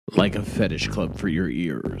Like a fetish club for your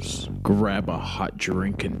ears. Grab a hot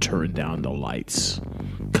drink and turn down the lights.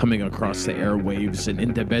 Coming across the airwaves and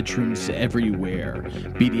into bedrooms everywhere,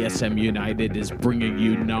 BDSM United is bringing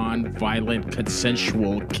you non-violent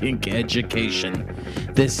consensual kink education.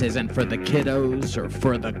 This isn't for the kiddos or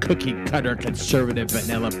for the cookie-cutter conservative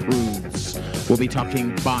vanilla prudes. We'll be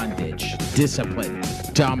talking bondage, discipline,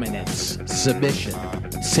 dominance, submission,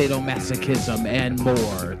 sadomasochism, and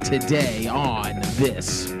more today on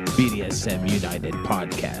this BDSM United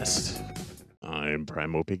podcast. I'm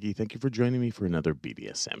Primal Piggy. Thank you for joining me for another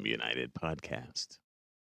BDSM United podcast.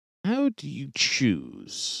 How do you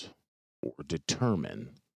choose or determine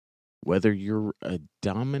whether you're a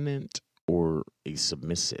dominant or a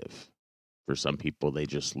submissive? For some people, they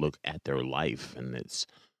just look at their life and it's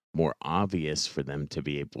more obvious for them to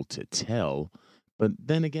be able to tell. But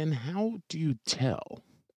then again, how do you tell?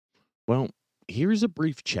 Well, here's a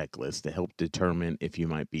brief checklist to help determine if you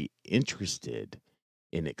might be interested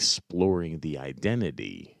in exploring the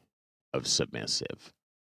identity of submissive.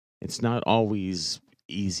 It's not always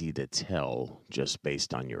easy to tell just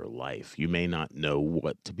based on your life. You may not know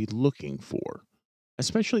what to be looking for,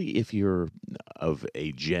 especially if you're of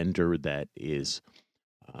a gender that is,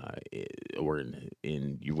 or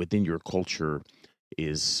within your culture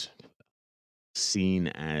is seen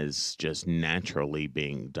as just naturally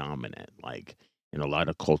being dominant. Like in a lot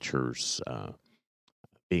of cultures,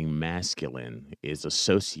 being masculine is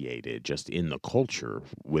associated just in the culture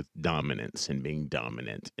with dominance and being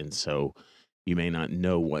dominant. And so you may not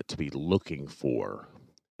know what to be looking for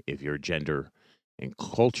if your gender and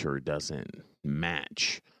culture doesn't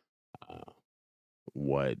match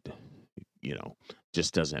what,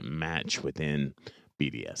 just doesn't match within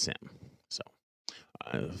BDSM. So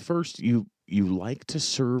first, you like to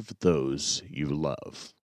serve those you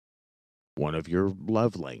love. One of your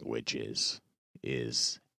love languages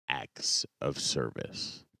is acts of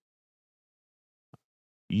service.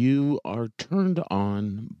 You are turned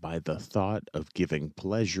on by the thought of giving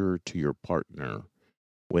pleasure to your partner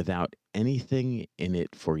without anything in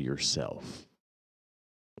it for yourself,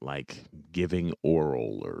 like giving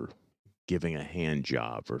oral or giving a hand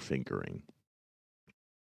job or fingering.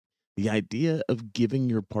 The idea of giving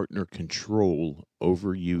your partner control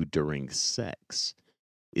over you during sex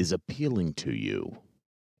is appealing to you,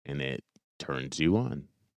 and it turns you on.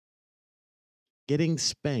 Getting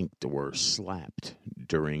spanked or slapped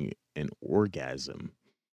during an orgasm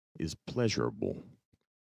is pleasurable.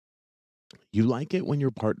 You like it when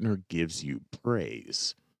your partner gives you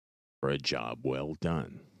praise for a job well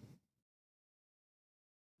done.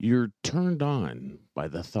 You're turned on by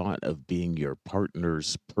the thought of being your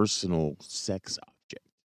partner's personal sex object.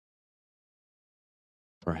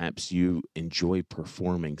 Perhaps you enjoy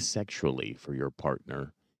performing sexually for your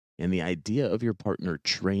partner, and the idea of your partner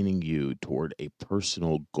training you toward a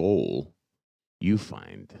personal goal you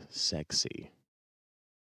find sexy.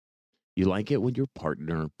 You like it when your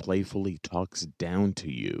partner playfully talks down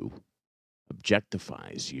to you,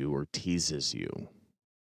 objectifies you, or teases you.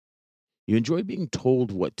 You enjoy being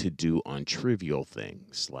told what to do on trivial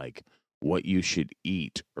things like what you should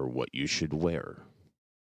eat or what you should wear.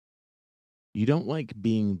 You don't like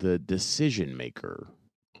being the decision maker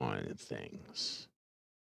on things.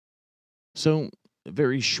 So, a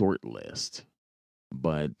very short list,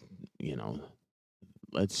 but,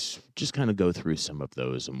 let's just kind of go through some of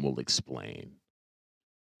those and we'll explain.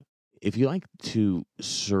 If you like to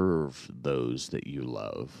serve those that you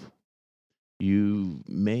love, you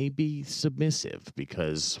may be submissive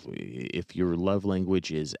because if your love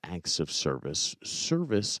language is acts of service,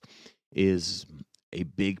 service is a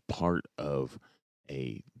big part of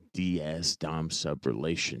a DS Dom sub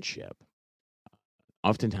relationship.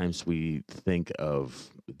 Oftentimes we think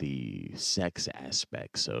of the sex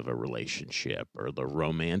aspects of a relationship or the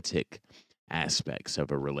romantic aspects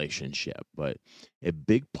of a relationship, but a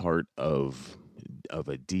big part of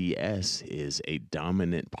a DS is a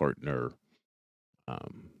dominant partner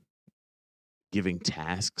giving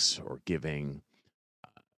tasks or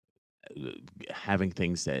having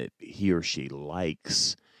things that he or she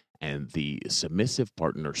likes, and the submissive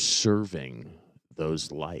partner serving those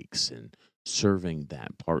likes and serving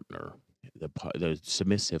that partner. The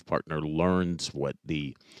submissive partner learns what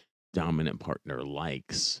the dominant partner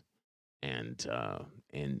likes and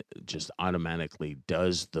just automatically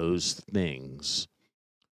does those things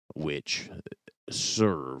which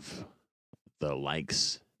serve the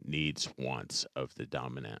likes, needs, wants of the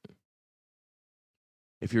dominant.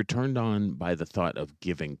 If you're turned on by the thought of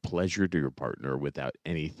giving pleasure to your partner without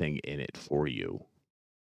anything in it for you,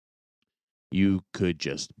 you could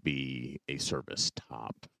just be a service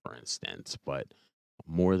top, for instance, but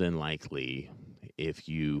more than likely, if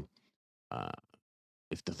you uh,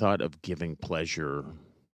 if the thought of giving pleasure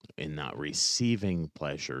and not receiving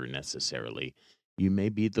pleasure necessarily, you may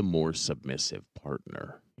be the more submissive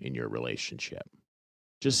partner in your relationship.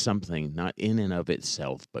 Just something not in and of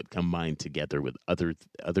itself, but combined together with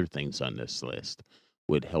other things on this list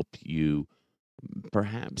would help you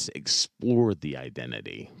perhaps explore the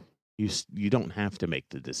identity. You don't have to make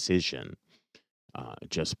the decision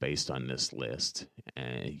just based on this list.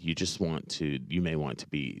 You may want to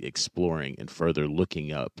be exploring and further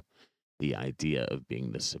looking up the idea of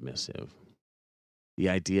being the submissive. The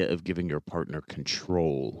idea of giving your partner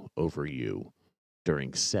control over you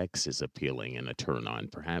during sex is appealing and a turn on,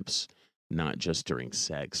 perhaps not just during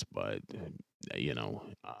sex, but,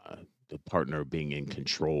 the partner being in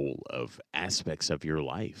control of aspects of your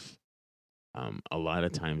life. A lot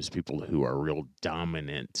of times, people who are real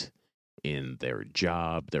dominant in their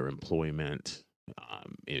job, their employment,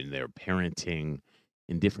 in their parenting,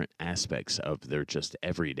 in different aspects of their just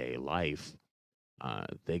everyday life,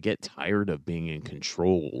 they get tired of being in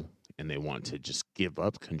control and they want to just give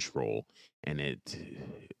up control. And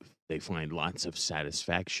they find lots of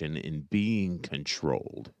satisfaction in being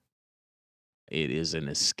controlled. It is an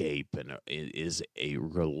escape and it is a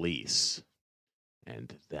release,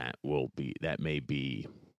 and that may be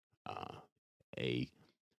uh, a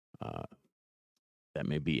uh, that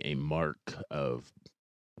may be a mark of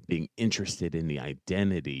being interested in the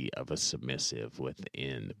identity of a submissive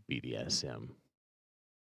within BDSM.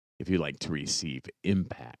 If you like to receive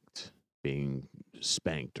impact, being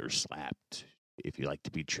spanked or slapped, if you like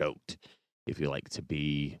to be choked, if you like to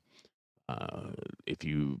be, if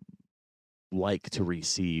you like to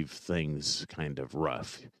receive things kind of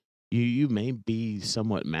rough, you may be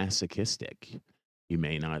somewhat masochistic. You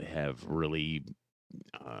may not have really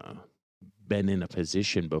uh, been in a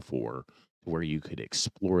position before where you could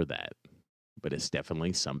explore that, but it's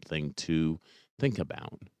definitely something to think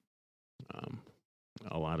about. Um,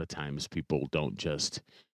 a lot of times people don't just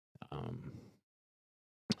um,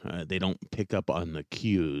 they don't pick up on the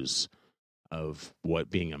cues of what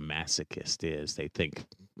being a masochist is. They think,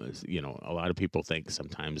 a lot of people think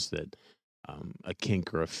sometimes that a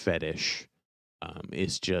kink or a fetish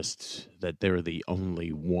is just that they're the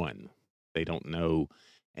only one. They don't know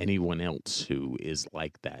anyone else who is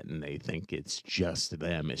like that, and they think it's just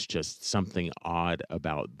them. It's just something odd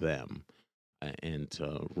about them. And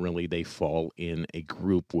really, they fall in a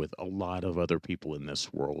group with a lot of other people in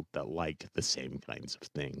this world that like the same kinds of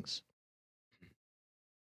things.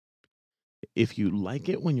 If you like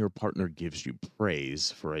it when your partner gives you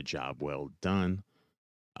praise for a job well done,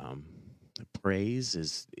 um, praise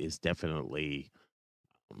is definitely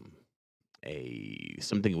um, a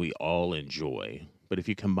something we all enjoy. But if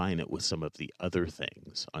you combine it with some of the other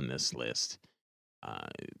things on this list, uh,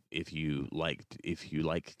 if you like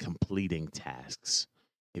completing tasks,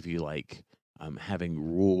 if you like having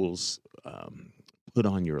rules put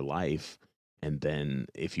on your life, and then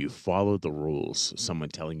if you follow the rules, someone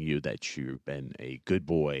telling you that you've been a good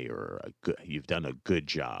boy or you've done a good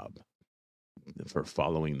job for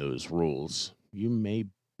following those rules, you may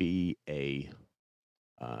be a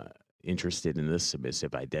uh, interested in this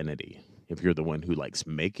submissive identity. If you're the one who likes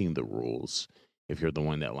making the rules, if you're the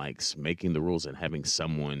one that likes making the rules and having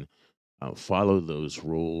someone follow those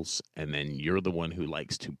rules, and then you're the one who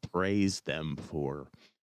likes to praise them for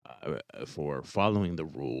following the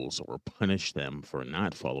rules or punish them for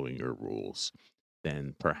not following your rules,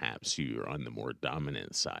 then perhaps you're on the more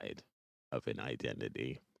dominant side of an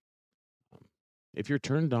identity. Um, if you're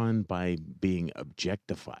turned on by being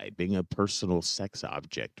objectified, being a personal sex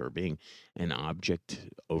object, or being an object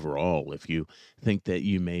overall, if you think that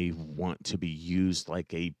you may want to be used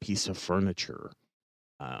like a piece of furniture,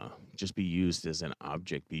 just be used as an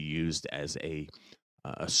object, be used as a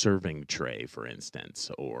serving tray, for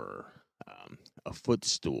instance, or a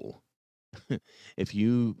footstool. If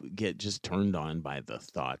you get just turned on by the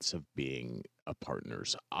thoughts of being a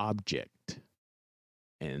partner's object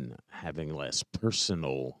and having less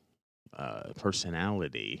personality,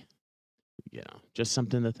 just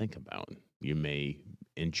something to think about. You may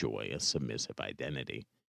enjoy a submissive identity.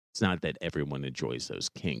 It's not that everyone enjoys those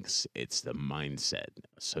kinks, it's the mindset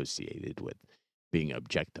associated with being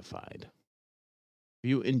objectified. If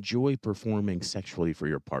you enjoy performing sexually for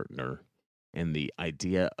your partner and the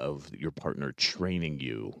idea of your partner training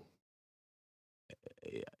you,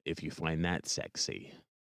 if you find that sexy,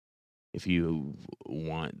 if you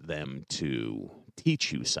want them to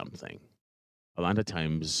teach you something, a lot of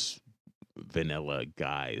times vanilla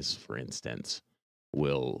guys, for instance,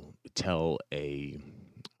 will tell a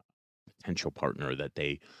potential partner that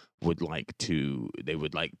they they would like to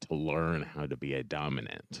learn how to be a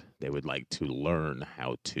dominant. They would like to learn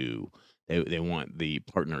how to they want the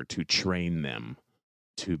partner to train them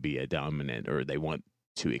to be a dominant, or they want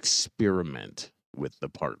to experiment with the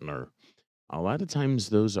partner. A lot of times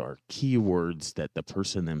those are keywords that the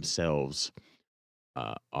person themselves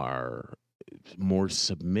are more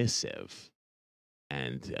submissive.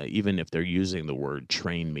 And even if they're using the word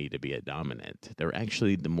train me to be a dominant, they're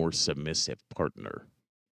actually the more submissive partner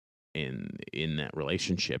in that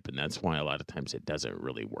relationship. And that's why a lot of times it doesn't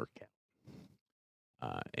really work out.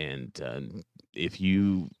 And if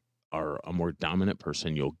you are a more dominant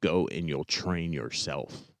person, you'll go and you'll train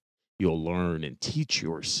yourself. You'll learn and teach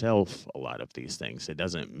yourself a lot of these things. It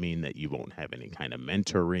doesn't mean that you won't have any kind of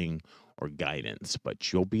mentoring or guidance,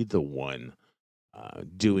 but you'll be the one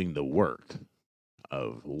doing the work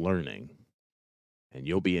of learning, and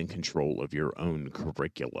you'll be in control of your own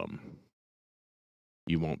curriculum.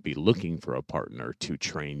 You won't be looking for a partner to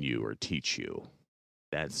train you or teach you.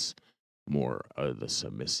 That's more of the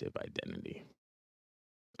submissive identity.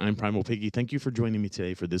 I'm Primal Piggy. Thank you for joining me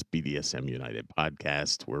today for this BDSM United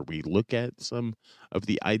podcast, where we look at some of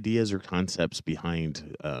the ideas or concepts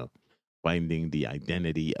behind finding the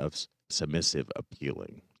identity of submissive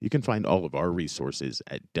appealing. You can find all of our resources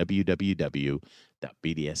at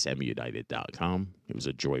www.bdsmunited.com. It was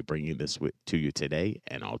a joy bringing this to you today,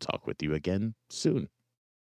 and I'll talk with you again soon.